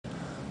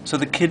So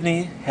the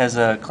kidney has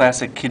a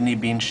classic kidney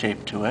bean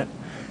shape to it.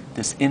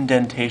 This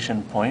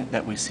indentation point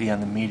that we see on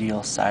the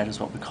medial side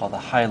is what we call the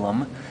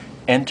hilum.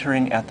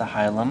 Entering at the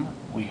hilum,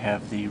 we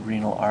have the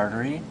renal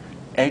artery.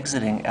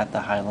 Exiting at the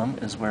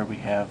hilum is where we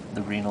have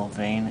the renal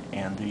vein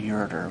and the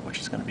ureter, which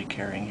is going to be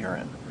carrying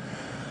urine.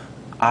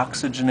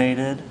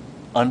 Oxygenated,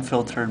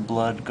 unfiltered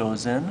blood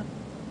goes in.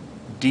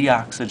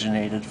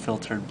 Deoxygenated,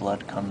 filtered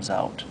blood comes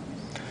out.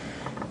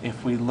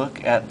 If we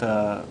look at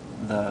the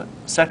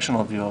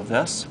sectional view of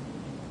this,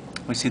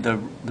 we see the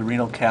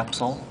renal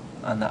capsule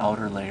on the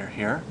outer layer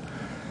here.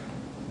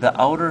 The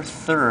outer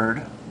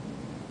third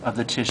of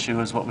the tissue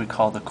is what we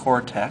call the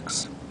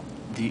cortex.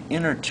 The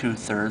inner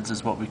two-thirds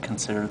is what we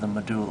consider the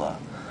medulla.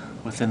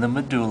 Within the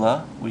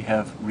medulla, we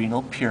have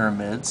renal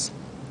pyramids.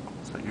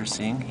 That's what you're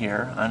seeing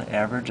here. On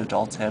average,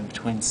 adults have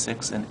between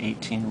 6 and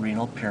 18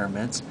 renal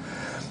pyramids.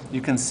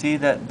 You can see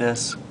that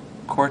this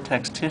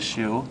cortex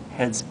tissue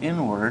heads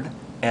inward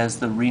as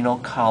the renal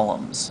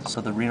columns.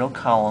 So the renal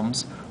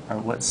columns are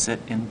what sit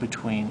in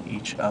between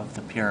each of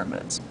the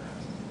pyramids.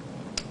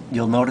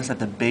 You'll notice that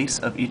the base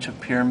of each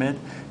pyramid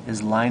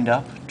is lined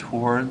up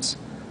towards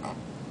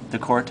the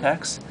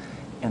cortex,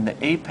 and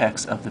the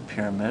apex of the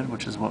pyramid,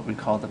 which is what we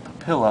call the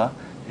papilla,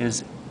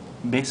 is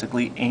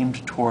basically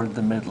aimed toward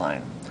the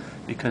midline,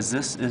 because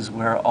this is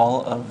where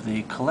all of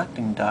the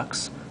collecting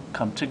ducts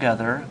come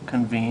together,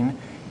 convene,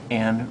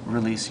 and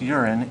release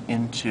urine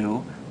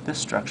into this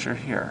structure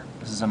here.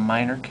 This is a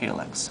minor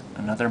calyx,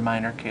 another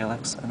minor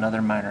calyx,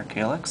 another minor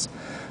calyx.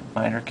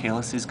 Minor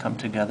calyces come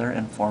together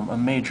and form a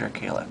major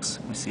calyx.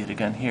 We see it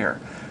again here.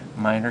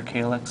 Minor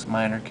calyx,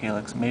 major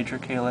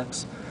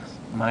calyx,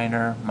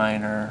 minor,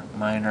 minor,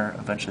 minor,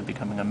 eventually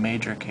becoming a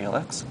major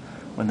calyx.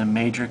 When the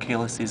major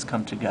calyces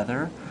come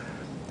together,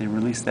 they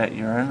release that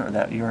urine, or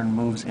that urine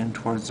moves in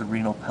towards the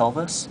renal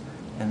pelvis,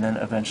 and then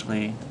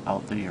eventually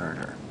out the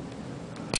ureter.